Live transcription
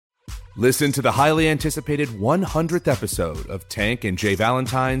Listen to the highly anticipated 100th episode of Tank and Jay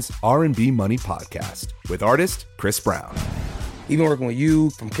Valentine's R&B Money Podcast with artist Chris Brown. Even working with you,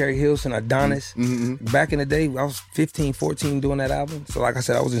 from Carrie Hilson, Adonis, back in the day, I was 15, 14 doing that album. So like I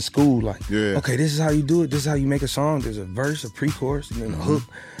said, I was in school okay, this is how you do it. This is how you make a song. There's a verse, a pre-chorus, and then a hook.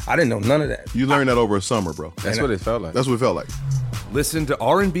 I didn't know none of that. You learned that over a summer, bro. That's what it felt like. That's what it felt like. Listen to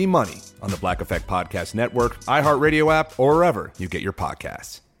R&B Money on the Black Effect Podcast Network, iHeartRadio app, or wherever you get your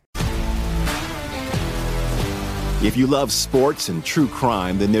podcasts. If you love sports and true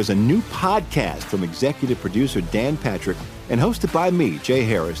crime, then there's a new podcast from executive producer Dan Patrick and hosted by me, Jay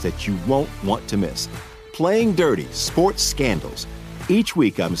Harris, that you won't want to miss. Playing Dirty: Sports Scandals. Each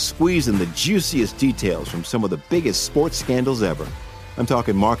week, I'm squeezing the juiciest details from some of the biggest sports scandals ever. I'm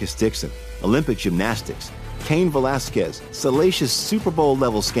talking Marcus Dixon, Olympic gymnastics, Cain Velasquez, salacious Super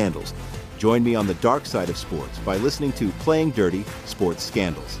Bowl-level scandals. Join me on the dark side of sports by listening to Playing Dirty: Sports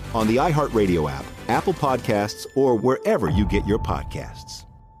Scandals on the iHeartRadio app, Apple Podcasts, or wherever you get your podcasts.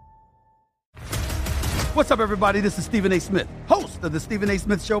 What's up, everybody? This is Stephen A. Smith, host of the Stephen A.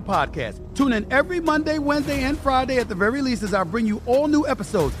 Smith Show podcast. Tune in every Monday, Wednesday, and Friday at the very least as I bring you all new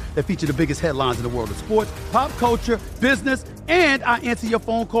episodes that feature the biggest headlines in the world of sports, pop culture, business, and I answer your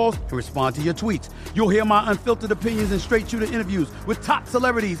phone calls and respond to your tweets. You'll hear my unfiltered opinions and straight-shooter interviews with top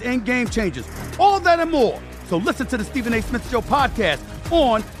celebrities and game changers. All that and more. So listen to the Stephen A. Smith Show podcast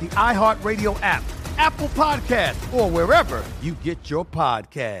on the iHeartRadio app, Apple Podcasts, or wherever you get your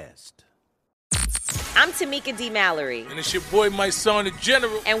podcast. I'm Tamika D. Mallory. And it's your boy, my son, the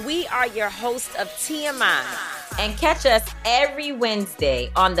General. And we are your hosts of TMI. And catch us every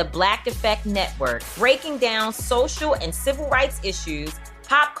Wednesday on the Black Effect Network, breaking down social and civil rights issues,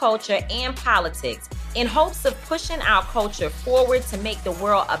 pop culture, and politics in hopes of pushing our culture forward to make the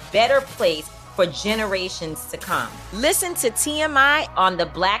world a better place for generations to come. Listen to TMI on the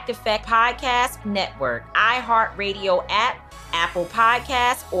Black Effect Podcast Network, iHeartRadio app, Apple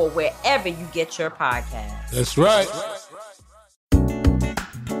Podcasts, or wherever you get your podcasts. That's right.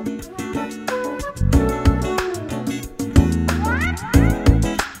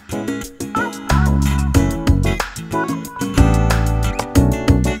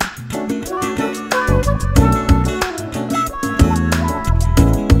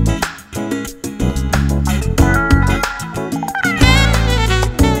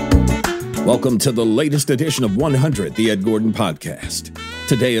 Welcome to the latest edition of 100, the Ed Gordon Podcast.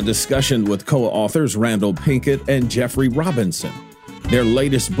 Today, a discussion with co-authors Randall Pinkett and Jeffrey Robinson. Their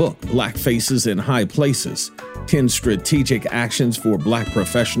latest book, Black Faces in High Places, 10 Strategic Actions for Black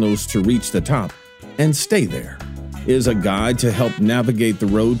Professionals to Reach the Top and Stay There, is a guide to help navigate the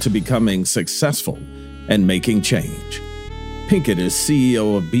road to becoming successful and making change. Pinkett is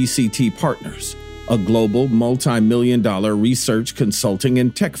CEO of BCT Partners, a global multi-million-dollar research consulting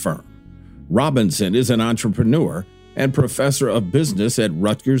and tech firm. Robinson is an entrepreneur and professor of business at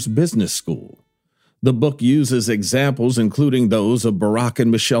Rutgers Business School. The book uses examples including those of Barack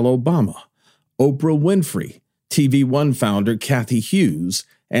and Michelle Obama, Oprah Winfrey, TV One founder Kathy Hughes,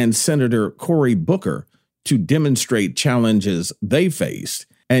 and Senator Cory Booker to demonstrate challenges they faced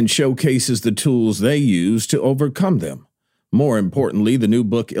and showcases the tools they used to overcome them. More importantly, the new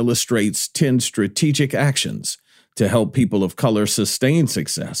book illustrates 10 strategic actions to help people of color sustain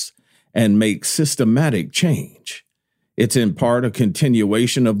success and make systematic change. It's in part a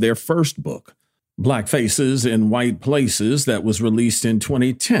continuation of their first book, Black Faces in White Places, that was released in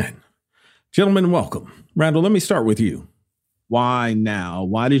 2010. Gentlemen, welcome. Randall, let me start with you. Why now?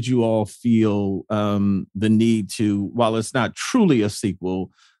 Why did you all feel the need to, while it's not truly a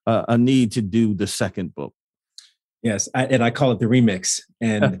sequel, a need to do the second book? Yes, and I call it the remix.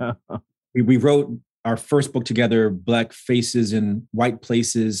 And we wrote our first book together, Black Faces in White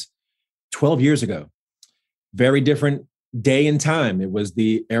Places, 12 years ago. Very different day and time. It was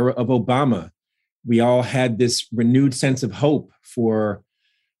the era of Obama. We all had this renewed sense of hope for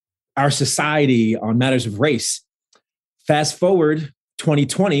our society on matters of race. Fast forward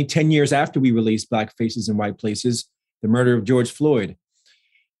 2020, 10 years after we released Black Faces in White Places, the murder of George Floyd.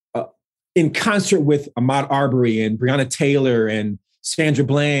 In concert with Ahmaud Arbery and Breonna Taylor and Sandra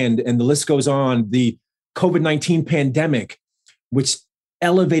Bland, and the list goes on, the COVID-19 pandemic, which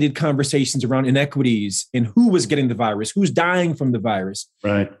elevated conversations around inequities and who was getting the virus, who's dying from the virus.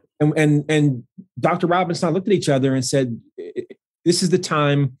 Right. And Dr. Robinson and I looked at each other and said, this is the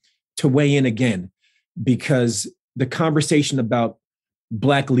time to weigh in again, because the conversation about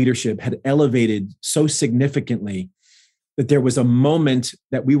Black leadership had elevated so significantly that there was a moment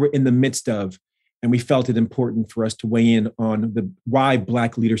that we were in the midst of, and we felt it important for us to weigh in on why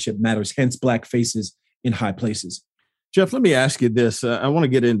Black leadership matters, hence Black Faces in High Places. Jeff, let me ask you this. I want to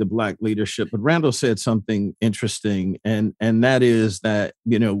get into Black leadership, but Randall said something interesting, and that is that,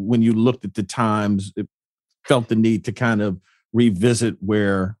 when you looked at the times, it felt the need to kind of revisit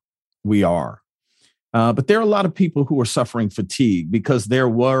where we are. But there are a lot of people who are suffering fatigue because there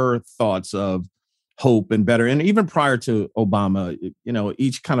were thoughts of hope and better. And even prior to Obama,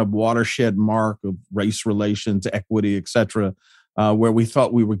 each kind of watershed mark of race relations, equity, et cetera, where we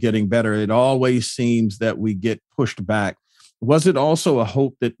thought we were getting better, it always seems that we get pushed back. Was it also a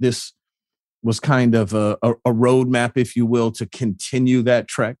hope that this was kind of a roadmap, if you will, to continue that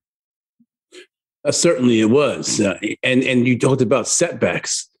trek? Certainly it was. And you talked about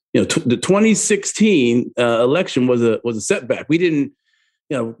setbacks. The 2016 election was a setback. We didn't,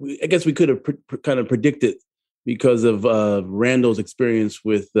 I guess we could have kind of predicted because of Randall's experience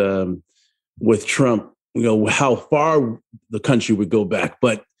with Trump, how far the country would go back.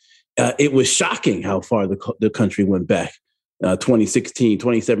 But it was shocking how far the country went back, 2016,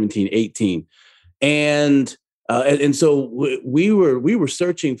 2017, 18. And so we were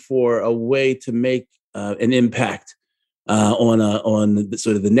searching for a way to make an impact on the,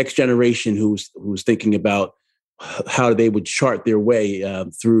 sort of the next generation who's thinking about how they would chart their way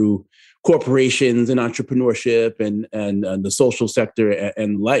through corporations and entrepreneurship and the social sector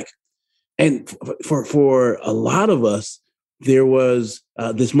and like. And for a lot of us, there was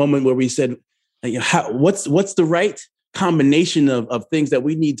this moment where we said, what's the right combination of things that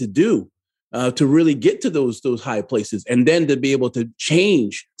we need to do to really get to those high places, and then to be able to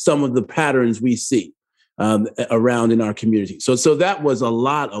change some of the patterns we see around in our community. So that was a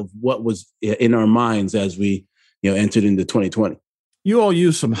lot of what was in our minds as we entered into 2020. You all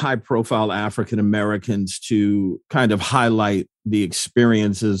use some high-profile African Americans to kind of highlight the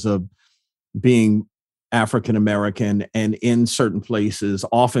experiences of being African American, and in certain places,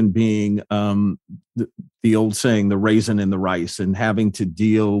 often being the old saying, the raisin in the rice, and having to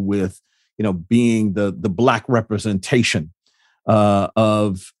deal with being the Black representation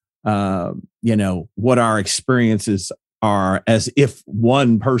of what our experiences are, as if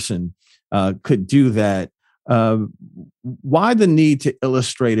one person could do that. Why the need to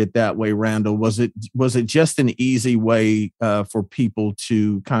illustrate it that way, Randall? Was it just an easy way for people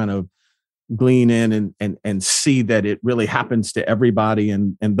to kind of glean in and see that it really happens to everybody,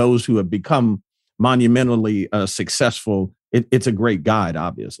 and those who have become monumentally successful? It's a great guide,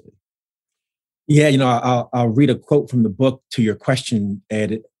 obviously. Yeah, I'll read a quote from the book to your question,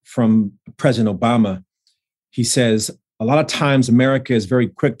 Ed, from President Obama. He says, "A lot of times America is very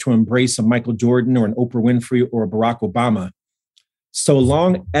quick to embrace a Michael Jordan or an Oprah Winfrey or a Barack Obama, so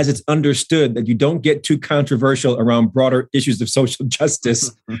long as it's understood that you don't get too controversial around broader issues of social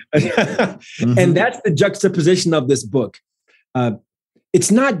justice." Mm-hmm. And that's the juxtaposition of this book.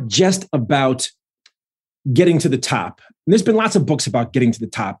 It's not just about getting to the top. And there's been lots of books about getting to the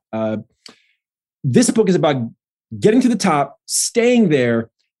top. This book is about getting to the top, staying there,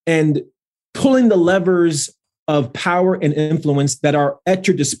 and pulling the levers of power and influence that are at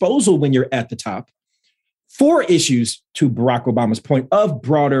your disposal when you're at the top for issues, to Barack Obama's point, of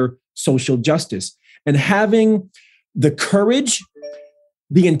broader social justice, and having the courage,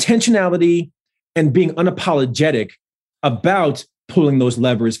 the intentionality, and being unapologetic about pulling those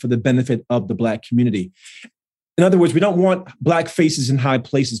levers for the benefit of the Black community. In other words, we don't want Black faces in high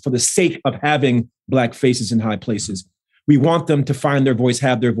places for the sake of having Black faces in high places. We want them to find their voice,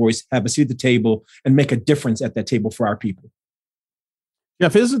 have a seat at the table, and make a difference at that table for our people.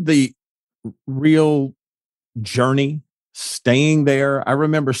 Jeff, isn't the real journey staying there? I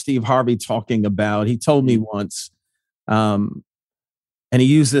remember Steve Harvey talking about, he told me once, and he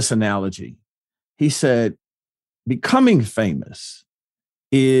used this analogy. He said, becoming famous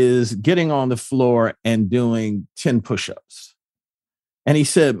is getting on the floor and doing 10 push-ups. And he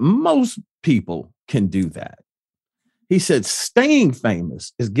said, most people can do that. He said, staying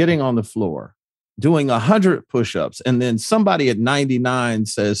famous is getting on the floor, doing 100 push-ups, and then somebody at 99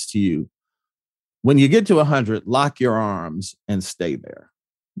 says to you, when you get to 100, lock your arms and stay there.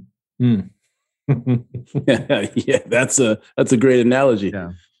 Yeah, that's a great analogy.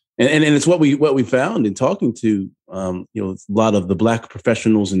 Yeah. And it's what we found in talking to a lot of the Black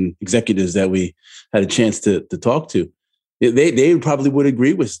professionals and executives that we had a chance to talk to. They probably would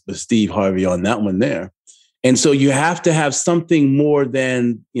agree with Steve Harvey on that one there. And so you have to have something more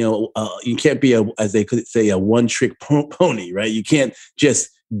than, you can't be as they could say, a one-trick pony, right? You can't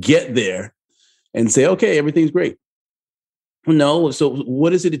just get there and say, okay, everything's great. No. So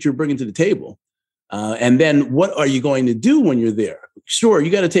what is it that you're bringing to the table? And then what are you going to do when you're there? Sure,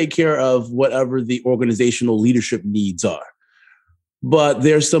 you got to take care of whatever the organizational leadership needs are. But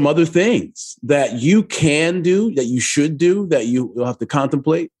there's some other things that you can do, that you should do, that you'll have to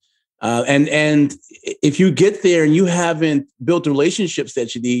contemplate. And if you get there and you haven't built the relationships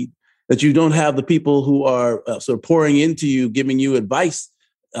that you need, that you don't have the people who are sort of pouring into you, giving you advice,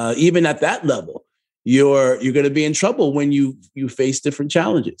 even at that level, you're going to be in trouble when you face different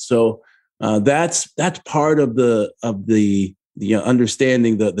challenges. So that's part of the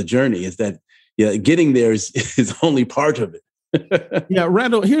understanding the journey, is that getting there is only part of it. Yeah,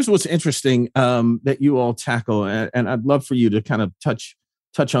 Randall, here's what's interesting that you all tackle, and I'd love for you to kind of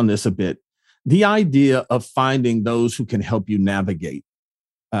touch on this a bit. The idea of finding those who can help you navigate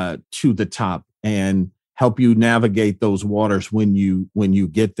to the top and help you navigate those waters when you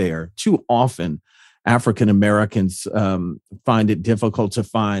get there. Too often, African Americans find it difficult to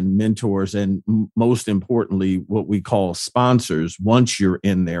find mentors, and most importantly, what we call sponsors, once you're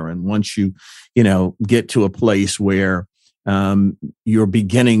in there and once you get to a place where you're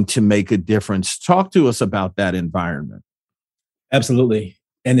beginning to make a difference. Talk to us about that environment. Absolutely.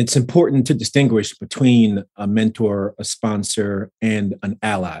 And it's important to distinguish between a mentor, a sponsor, and an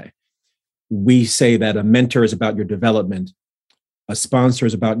ally. We say that a mentor is about your development, a sponsor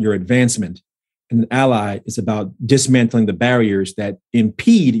is about your advancement, and an ally is about dismantling the barriers that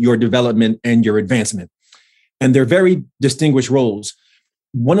impede your development and your advancement. And they're very distinguished roles.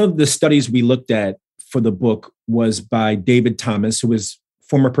 One of the studies we looked at for the book was by David Thomas, who was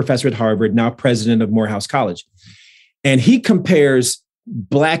former professor at Harvard, now president of Morehouse College. And he compares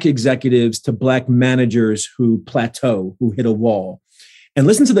Black executives to Black managers who plateau, who hit a wall. And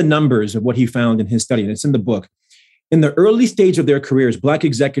listen to the numbers of what he found in his study, and it's in the book. In the early stage of their careers, Black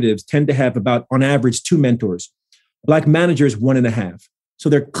executives tend to have about, on average, 2 mentors. Black managers, 1.5. So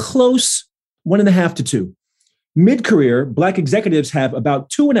they're close, 1.5 to 2. Mid-career, Black executives have about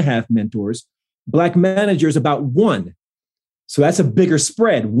 2.5 mentors. Black managers, about 1. So that's a bigger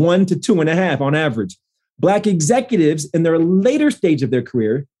spread, 1 to 2.5 on average. Black executives in their later stage of their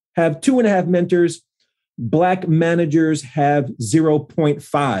career have 2.5 mentors. Black managers have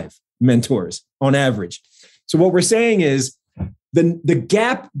 0.5 mentors on average. So what we're saying is the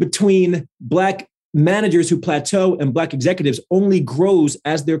gap between Black managers who plateau and Black executives only grows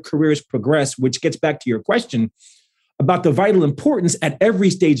as their careers progress, which gets back to your question about the vital importance at every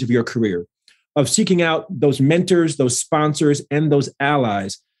stage of your career of seeking out those mentors, those sponsors, and those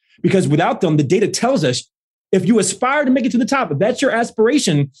allies. Because without them, the data tells us if you aspire to make it to the top, if that's your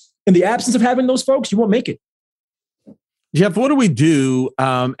aspiration, in the absence of having those folks, you won't make it. Jeff, what do we do?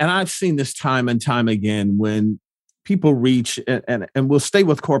 And I've seen this time and time again when people reach, and we'll stay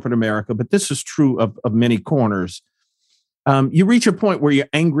with corporate America, but this is true of many corners. You reach a point where you're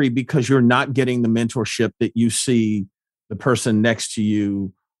angry because you're not getting the mentorship that you see the person next to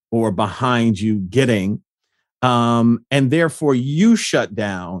you or behind you getting. And therefore you shut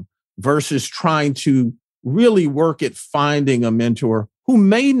down versus trying to really work at finding a mentor who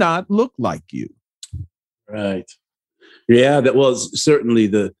may not look like you. Right. Yeah, that was certainly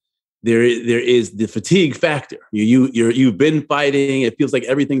there is the fatigue factor. You've been fighting. It feels like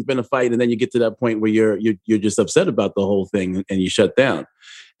everything's been a fight, and then you get to that point where you're just upset about the whole thing and you shut down.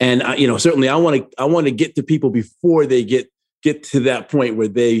 And certainly I want to get to people before they get to that point where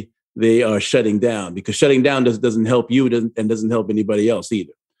they are shutting down, because shutting down doesn't help you and doesn't help anybody else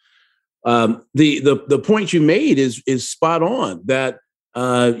either. The point you made is spot on, that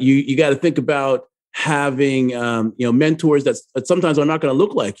you got to think about having mentors that sometimes are not going to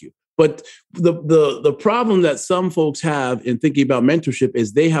look like you. But the problem that some folks have in thinking about mentorship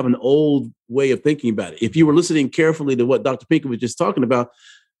is they have an old way of thinking about it. If you were listening carefully to what Dr. Pinkett was just talking about,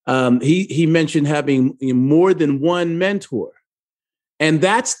 he mentioned having more than one mentor. And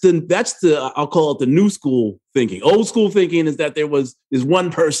that's the I'll call it the new school thinking. Old school thinking is that is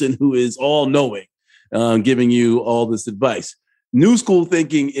one person who is all knowing, giving you all this advice. New school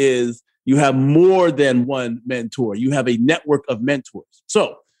thinking is you have more than one mentor. You have a network of mentors.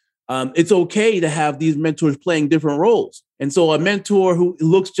 So it's okay to have these mentors playing different roles. And so a mentor who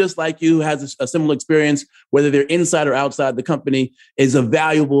looks just like you, has a similar experience, whether they're inside or outside the company, is a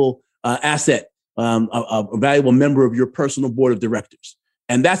valuable asset. A valuable member of your personal board of directors.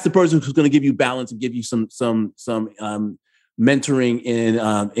 And that's the person who's going to give you balance and give you some mentoring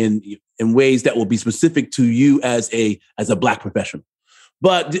in ways that will be specific to you as a Black professional.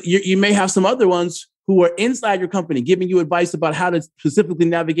 But you may have some other ones who are inside your company giving you advice about how to specifically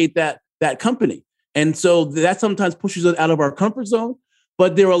navigate that company. And so that sometimes pushes us out of our comfort zone.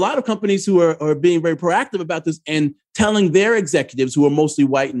 But there are a lot of companies who are being very proactive about this and telling their executives, who are mostly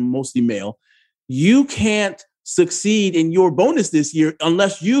white and mostly male, you can't succeed in your bonus this year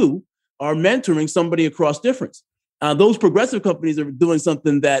unless you are mentoring somebody across difference. those progressive companies are doing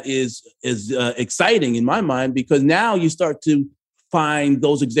something that is exciting in my mind, because now you start to find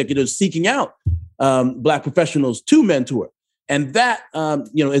those executives seeking out Black professionals to mentor. And that,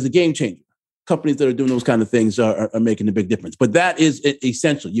 is a game changer. Companies that are doing those kind of things are making a big difference. But that is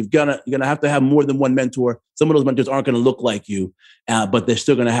essential. You're gonna have to have more than one mentor. Some of those mentors aren't going to look like you, but they're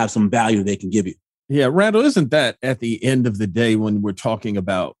still going to have some value they can give you. Yeah, Randall, isn't that at the end of the day, when we're talking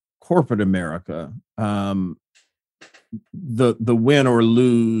about corporate America, the win or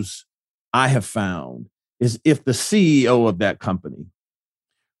lose I have found is if the CEO of that company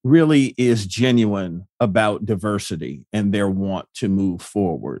really is genuine about diversity and their want to move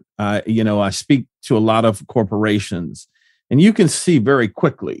forward. I speak to a lot of corporations, and you can see very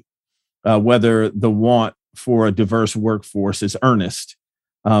quickly whether the want for a diverse workforce is earnest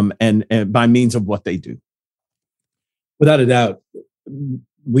and by means of what they do. Without a doubt,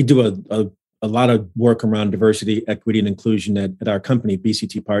 we do a lot of work around diversity, equity, and inclusion at our company,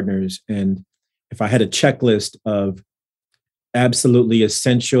 BCT Partners. And if I had a checklist of absolutely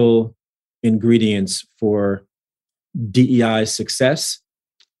essential ingredients for DEI success,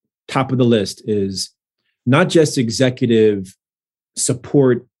 top of the list is not just executive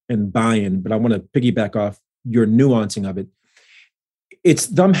support and buy-in, but I want to piggyback off your nuancing of it. It's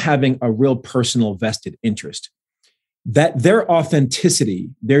them having a real personal vested interest, that their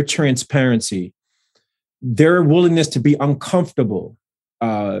authenticity, their transparency, their willingness to be uncomfortable,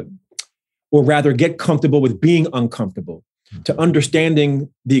 or rather get comfortable with being uncomfortable, to understanding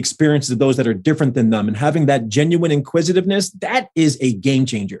the experiences of those that are different than them and having that genuine inquisitiveness, that is a game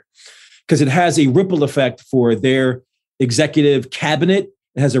changer, because it has a ripple effect for their executive cabinet.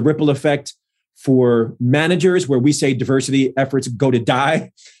 It has a ripple effect for managers, where we say diversity efforts go to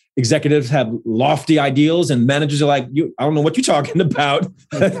die. Executives have lofty ideals and managers are like, I don't know what you're talking about.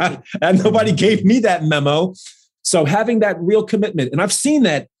 And nobody gave me that memo. So having that real commitment, and I've seen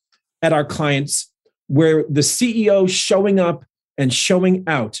that at our clients, where the CEO showing up and showing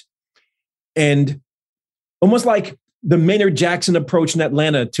out, and almost like the Maynard Jackson approach in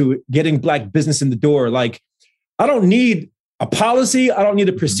Atlanta to getting Black business in the door. Like, I don't need a policy. I don't need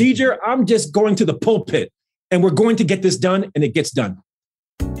a procedure. I'm just going to the pulpit and we're going to get this done, and it gets done.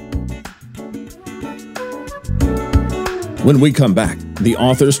 When we come back, the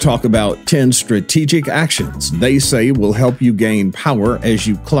authors talk about 10 strategic actions they say will help you gain power as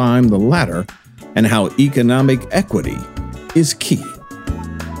you climb the ladder, and how economic equity is key.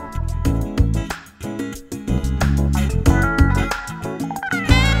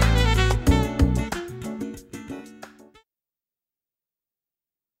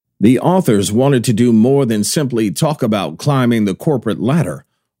 The authors wanted to do more than simply talk about climbing the corporate ladder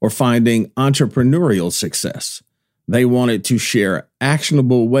or finding entrepreneurial success. They wanted to share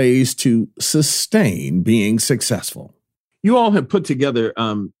actionable ways to sustain being successful. You all have put together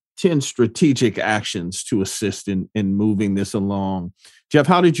 10 strategic actions to assist in moving this along. Jeff,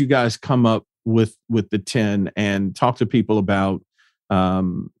 how did you guys come up with the 10, and talk to people about,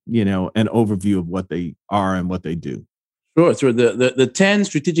 an overview of what they are and what they do? Sure. So the 10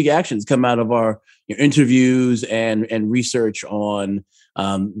 strategic actions come out of our interviews and research on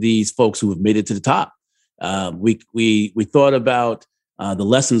these folks who have made it to the top. We thought about the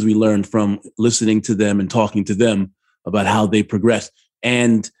lessons we learned from listening to them and talking to them about how they progressed.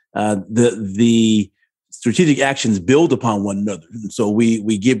 And the strategic actions build upon one another. So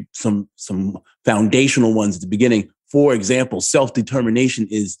we give some foundational ones at the beginning. For example, self-determination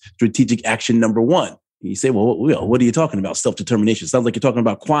is strategic action number 1. You say, well, what are you talking about? Self-determination. Sounds like you're talking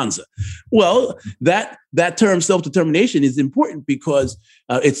about Kwanzaa. Well, that term self-determination is important because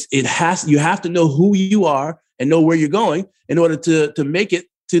you have to know who you are and know where you're going in order to make it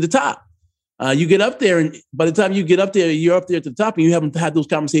to the top. You get up there, and by the time you get up there, you're up there at the top, and you haven't had those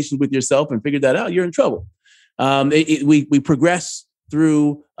conversations with yourself and figured that out, you're in trouble. We progress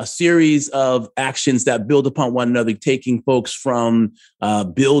through a series of actions that build upon one another, taking folks from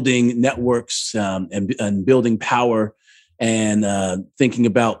building networks and building power, and thinking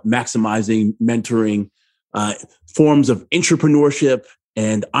about maximizing mentoring, forms of intrapreneurship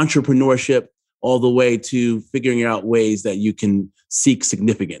and entrepreneurship, all the way to figuring out ways that you can seek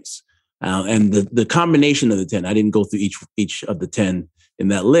significance. And the combination of the 10, I didn't go through each of the 10 in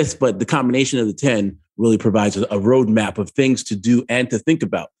that list, but the combination of the 10 really provides a roadmap of things to do and to think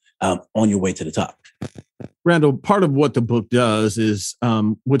about on your way to the top. Randall, part of what the book does is,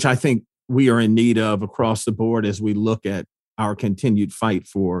 which I think we are in need of across the board as we look at our continued fight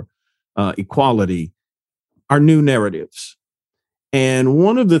for equality, are new narratives. And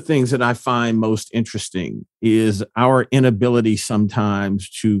one of the things that I find most interesting is our inability sometimes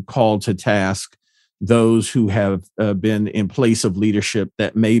to call to task those who have been in place of leadership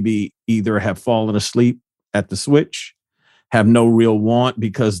that maybe either have fallen asleep at the switch, have no real want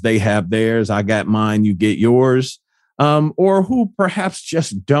because they have theirs, I got mine, you get yours, or who perhaps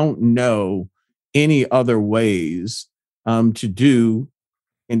just don't know any other ways to do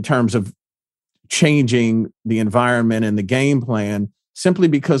in terms of changing the environment and the game plan simply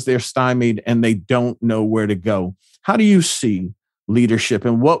because they're stymied and they don't know where to go. How do you see leadership,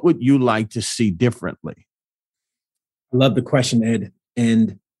 and what would you like to see differently? I love the question, Ed.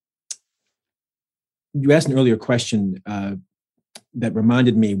 And you asked an earlier question that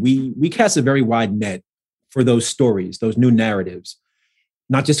reminded me, we cast a very wide net for those stories, those new narratives,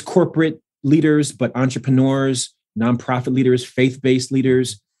 not just corporate leaders, but entrepreneurs, nonprofit leaders, faith-based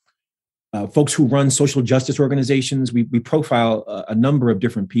leaders, folks who run social justice organizations. We profile a number of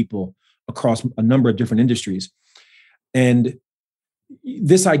different people across a number of different industries. And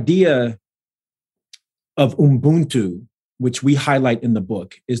this idea of Ubuntu, which we highlight in the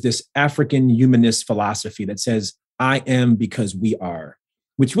book, is this African humanist philosophy that says, I am because we are,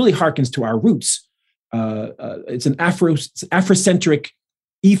 which really harkens to our roots. It's an Afrocentric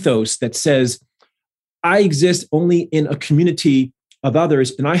ethos that says, I exist only in a community of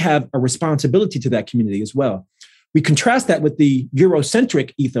others, and I have a responsibility to that community as well. We contrast that with the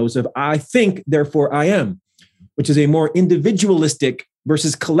Eurocentric ethos of I think, therefore I am, which is a more individualistic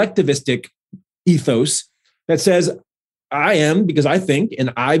versus collectivistic ethos that says, I am because I think,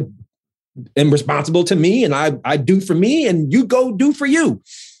 and I am responsible to me, and I do for me, and you go do for you.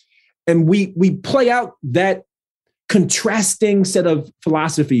 And we play out that contrasting set of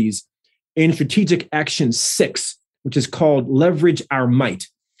philosophies in Strategic Action 6, which is called Leverage Our Might.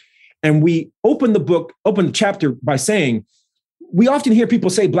 And we open the chapter by saying, we often hear people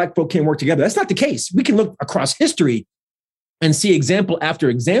say Black folk can't work together. That's not the case. We can look across history and see example after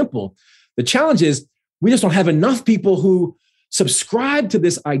example. The challenge is we just don't have enough people who subscribe to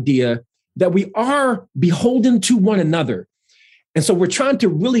this idea that we are beholden to one another. And so we're trying to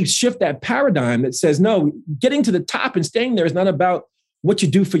really shift that paradigm that says, no, getting to the top and staying there is not about what you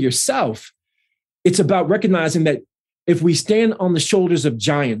do for yourself. It's about recognizing that if we stand on the shoulders of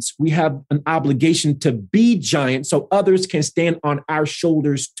giants, we have an obligation to be giants so others can stand on our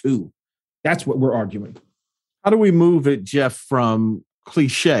shoulders too. That's what we're arguing. How do we move it, Jeff, from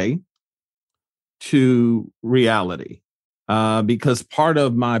cliche to reality? Because part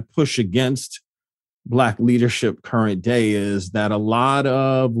of my push against Black leadership current day is that a lot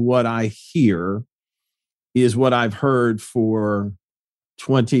of what I hear is what I've heard for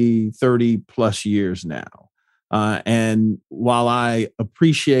 20, 30 plus years now. And while I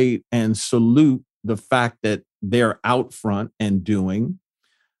appreciate and salute the fact that they're out front and doing,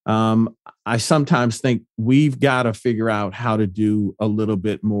 I sometimes think we've got to figure out how to do a little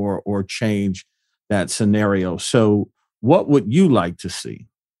bit more or change that scenario. So what would you like to see?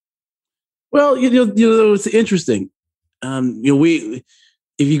 Well, you know, it's interesting. If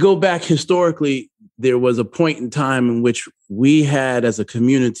you go back historically, there was a point in time in which we had, as a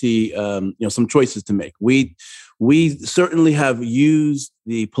community, some choices to make. We certainly have used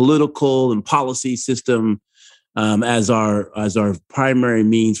the political and policy system as our primary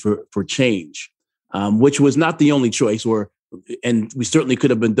means for change, which was not the only choice. And we certainly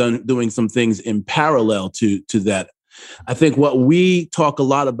could have been doing some things in parallel to that. I think what we talk a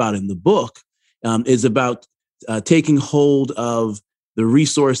lot about in the book is about taking hold of the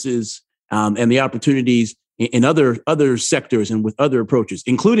resources and the opportunities in other sectors and with other approaches,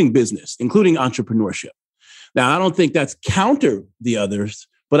 including business, including entrepreneurship. Now, I don't think that's counter the others,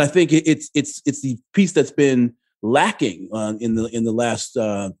 but I think it's the piece that's been lacking in the last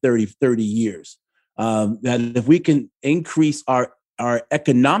 30 years. That if we can increase our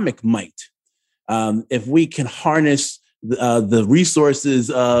economic might, if we can harness the resources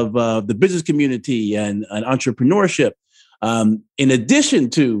of the business community and entrepreneurship, in addition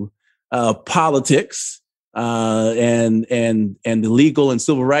to politics and the legal and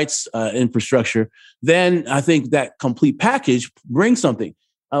civil rights infrastructure, then I think that complete package brings something.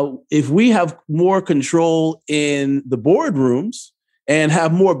 If we have more control in the boardrooms and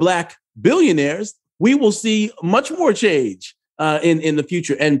have more Black billionaires, we will see much more change in the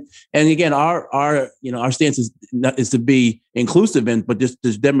future. And again, our stance is to be inclusive but just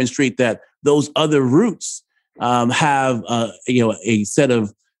to demonstrate that those other roots have a set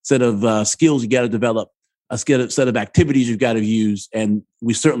of skills you got to develop, a set of activities you've got to use, and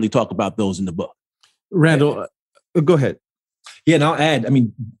we certainly talk about those in the book. Randall, go ahead. Yeah, and I'll add,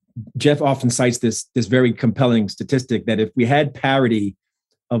 Jeff often cites this very compelling statistic that if we had parity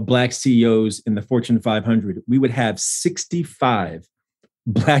of Black CEOs in the Fortune 500, we would have 65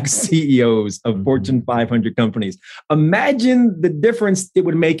 Black CEOs of Fortune 500 companies. Imagine the difference it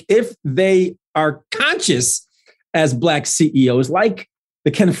would make if they are conscious as Black CEOs, like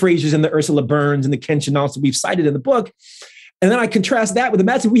the Ken Frasers and the Ursula Burns and the Ken Chenaults we've cited in the book. And then I contrast that with,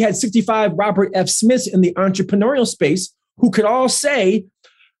 imagine we had 65 Robert F. Smiths in the entrepreneurial space who could all say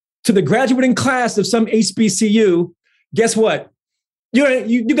to the graduating class of some HBCU, guess what?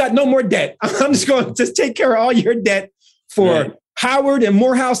 You got no more debt. I'm just going to just take care of all your debt for Howard and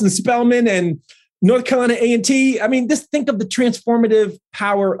Morehouse and Spelman and North Carolina A&T. I mean, just think of the transformative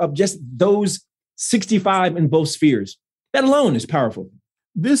power of just those 65 in both spheres. That alone is powerful.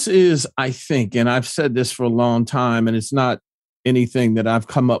 This is, I think, and I've said this for a long time, and it's not anything that I've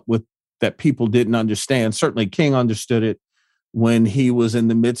come up with that people didn't understand. Certainly King understood it when he was in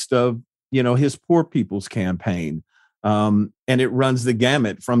the midst of, his Poor People's Campaign. And it runs the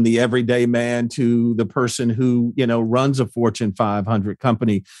gamut from the everyday man to the person who, runs a Fortune 500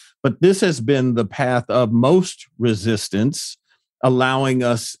 company. But this has been the path of most resistance, allowing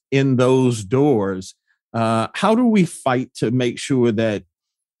us in those doors. How do we fight to make sure that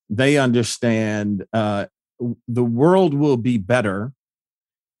they understand the world will be better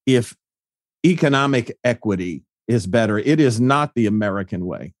if economic equity is better? It is not the American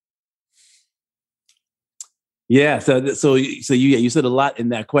way. Yeah. So you said a lot in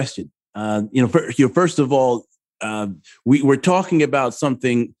that question. First of all, we're talking about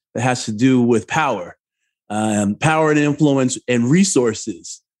something that has to do with power, power and influence and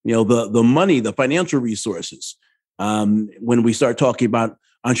resources. The money, the financial resources. When we start talking about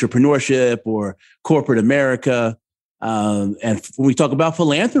entrepreneurship or corporate America, and when we talk about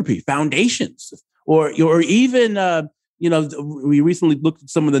philanthropy, foundations, or even we recently looked at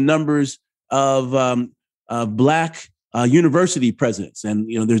some of the numbers of Black university presidents, and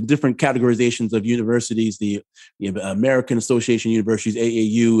there's different categorizations of universities. The American Association of Universities,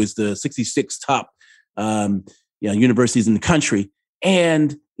 AAU, is the 66 top universities in the country,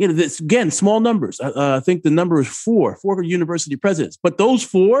 and this, again, small numbers. I think the number is four university presidents. But those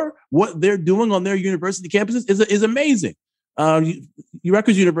four, what they're doing on their university campuses is amazing.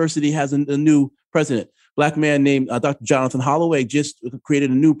 Rutgers University has a new president, Black man named Dr. Jonathan Holloway, just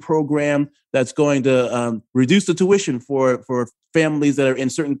created a new program that's going to reduce the tuition for families that are in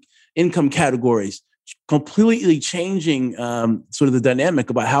certain income categories, completely changing sort of the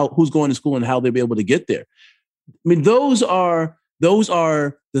dynamic about who's going to school and how they'll be able to get there. I mean, those are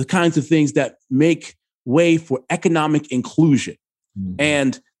the kinds of things that make way for economic inclusion. Mm-hmm.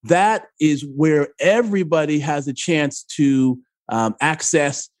 And that is where everybody has a chance to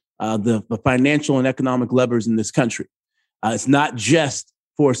access the financial and economic levers in this country. It's not just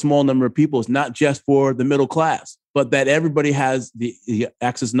for a small number of people. It's not just for the middle class, but that everybody has the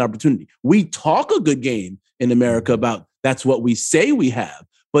access and opportunity. We talk a good game in America about that's what we say we have,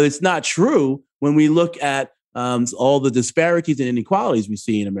 but it's not true when we look at all the disparities and inequalities we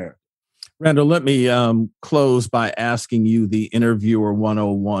see in America. Randall, let me close by asking you the Interviewer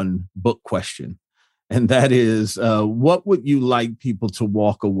 101 book question. And that is, what would you like people to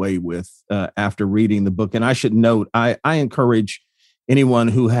walk away with after reading the book? And I should note, I encourage anyone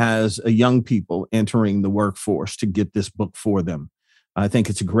who has young people entering the workforce to get this book for them. I think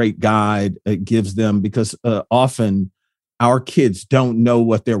it's a great guide. It gives them, because often our kids don't know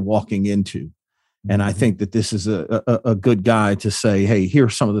what they're walking into. And I think that this is a good guide to say, hey,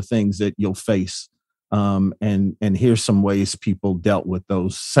 here's some of the things that you'll face. And here's some ways people dealt with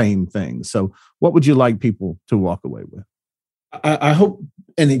those same things. So what would you like people to walk away with? I hope,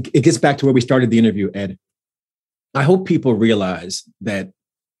 and it gets back to where we started the interview, Ed. I hope people realize that,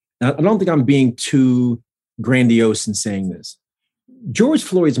 I don't think I'm being too grandiose in saying this. George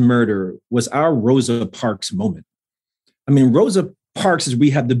Floyd's murder was our Rosa Parks moment. I mean, Rosa Parks, as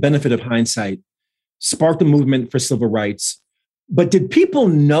we have the benefit of hindsight, sparked a movement for civil rights. But did people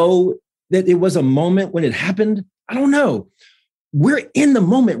know that it was a moment when it happened? I don't know. We're in the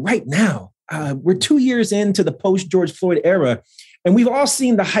moment right now. We're 2 years into the post-George Floyd era, and we've all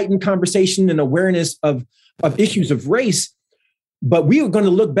seen the heightened conversation and awareness of issues of race. But we are going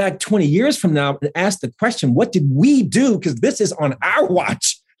to look back 20 years from now and ask the question, what did we do? Because this is on our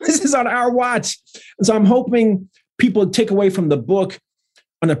watch. This is on our watch. And so I'm hoping people take away from the book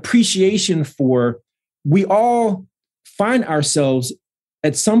an appreciation for, we all find ourselves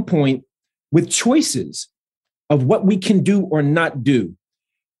at some point with choices of what we can do or not do.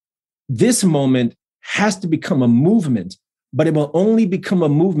 This moment has to become a movement, but it will only become a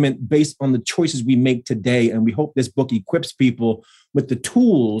movement based on the choices we make today. And we hope this book equips people with the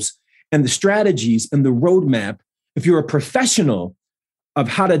tools and the strategies and the roadmap, if you're a professional, of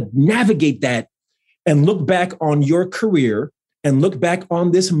how to navigate that and look back on your career and look back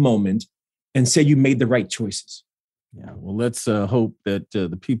on this moment and say you made the right choices. Yeah, well, let's hope that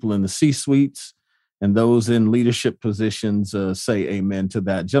the people in the C-suites and those in leadership positions say amen to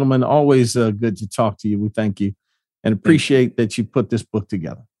that. Gentlemen, always good to talk to you. We thank you and appreciate that you put this book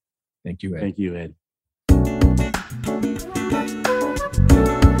together. Thank you, Ed. Thank you, Ed.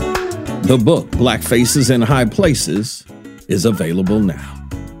 The book, Black Faces in High Places, is available now.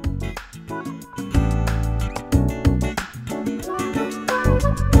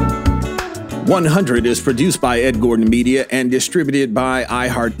 "100" is produced by Ed Gordon Media and distributed by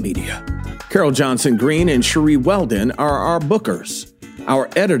iHeartMedia. Carol Johnson Green and Cherie Weldon are our bookers. Our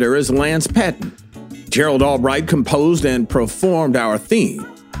editor is Lance Patton. Gerald Albright composed and performed our theme.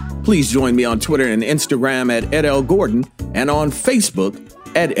 Please join me on Twitter and Instagram at Ed L. Gordon and on Facebook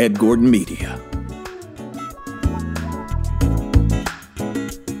at Ed Gordon Media.